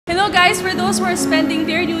know guys, for those who are spending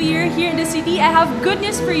their New Year here in the city, I have good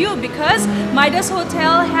news for you because Midas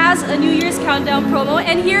Hotel has a New Year's countdown promo,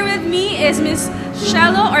 and here with me is Miss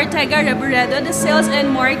Shelo Ortega Reboredo, the Sales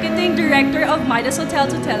and Marketing Director of Midas Hotel,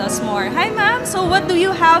 to tell us more. Hi ma'am, so what do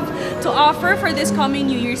you have to offer for this coming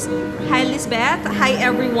New Year's Eve? Hi Lisbeth, hi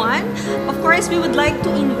everyone. Of course, we would like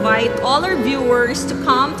to invite all our viewers to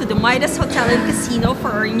come to the Midas Hotel and Casino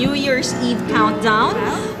for our New Year's Eve countdown.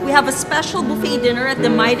 We have a special buffet dinner at the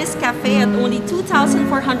Midas Cafe at only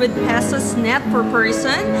 2,400 pesos net per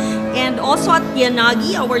person, and also at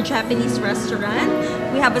Yanagi, our Japanese restaurant.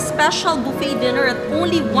 We have a special buffet dinner at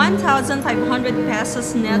only 1,500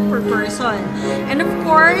 pesos net per person. And of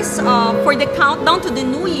course, for the countdown to the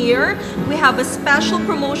New Year, we have a special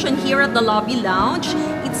promotion here at the Lobby Lounge.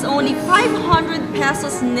 It's only 500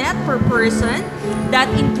 pesos net per person. That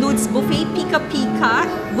includes buffet Pika Pika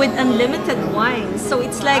with unlimited wine. So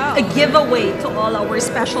it's like a giveaway to all our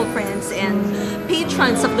special friends and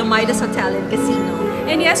patrons of the Midas Hotel and Casino.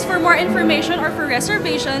 And yes, for more information or for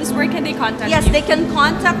reservations, where can they contact you? Yes, they can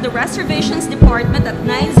contact the reservations department at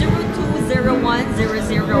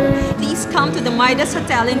 902-0100. Please come to the Midas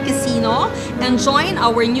Hotel and Casino and join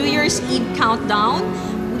our New Year's Eve countdown.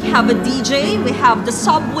 We have a DJ, we have the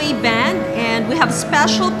Subway Band, and we have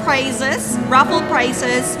special prizes, raffle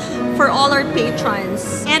prizes for all our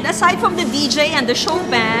patrons. And aside from the DJ and the show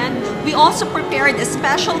band, we also prepared a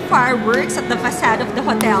special fireworks at the facade of the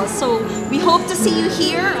hotel. So we hope to see you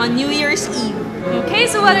here on New Year's Eve. Okay,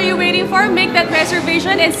 so what are you waiting for? Make that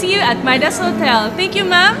reservation and see you at Midas Hotel. Thank you,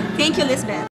 ma'am. Thank you, Lisbeth.